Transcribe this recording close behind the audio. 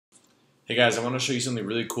Hey guys, I want to show you something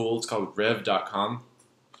really cool. It's called Rev.com.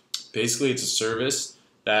 Basically, it's a service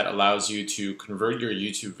that allows you to convert your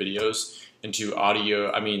YouTube videos into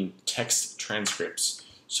text transcripts.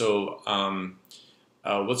 So,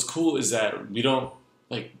 what's cool is that we don't,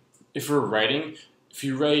 like, if we're writing, if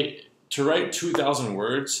you write, to write 2,000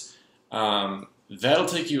 words, that'll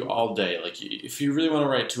take you all day. Like, if you really want to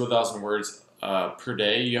write 2,000 words per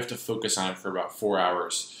day, you have to focus on it for about 4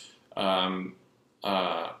 hours.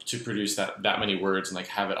 To produce that many words and like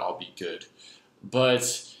have it all be good.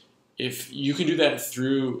 But if you can do that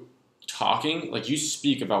through talking, like you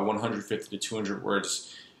speak about 150 to 200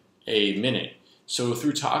 words a minute. So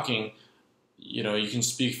through talking, you can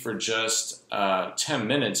speak for just 10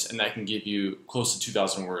 minutes and that can give you close to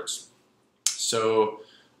 2,000 words. So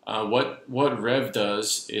what Rev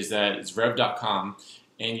does is that it's Rev.com,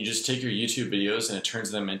 and you just take your YouTube videos and it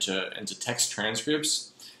turns them into text transcripts.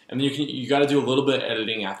 And then you got to do a little bit of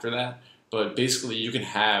editing after that, but basically you can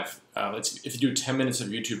have, if you do 10 minutes of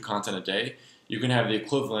YouTube content a day, you can have the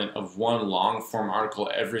equivalent of one long form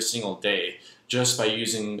article every single day just by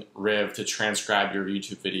using Rev to transcribe your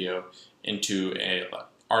YouTube video into a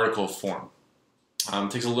article form.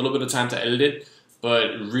 It takes a little bit of time to edit it,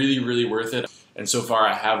 but really, really worth it. And so far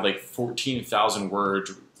I have like 14,000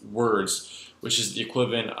 words, which is the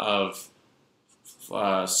equivalent of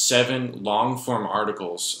 7 long-form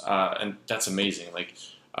articles, and that's amazing. Like,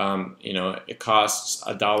 it costs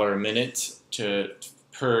 $1 a minute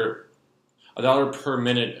 $1 per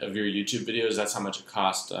minute of your YouTube videos. That's how much it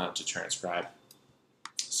costs to transcribe.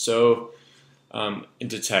 So,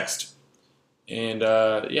 into text, and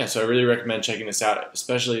yeah, so I really recommend checking this out,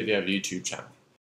 especially if you have a YouTube channel.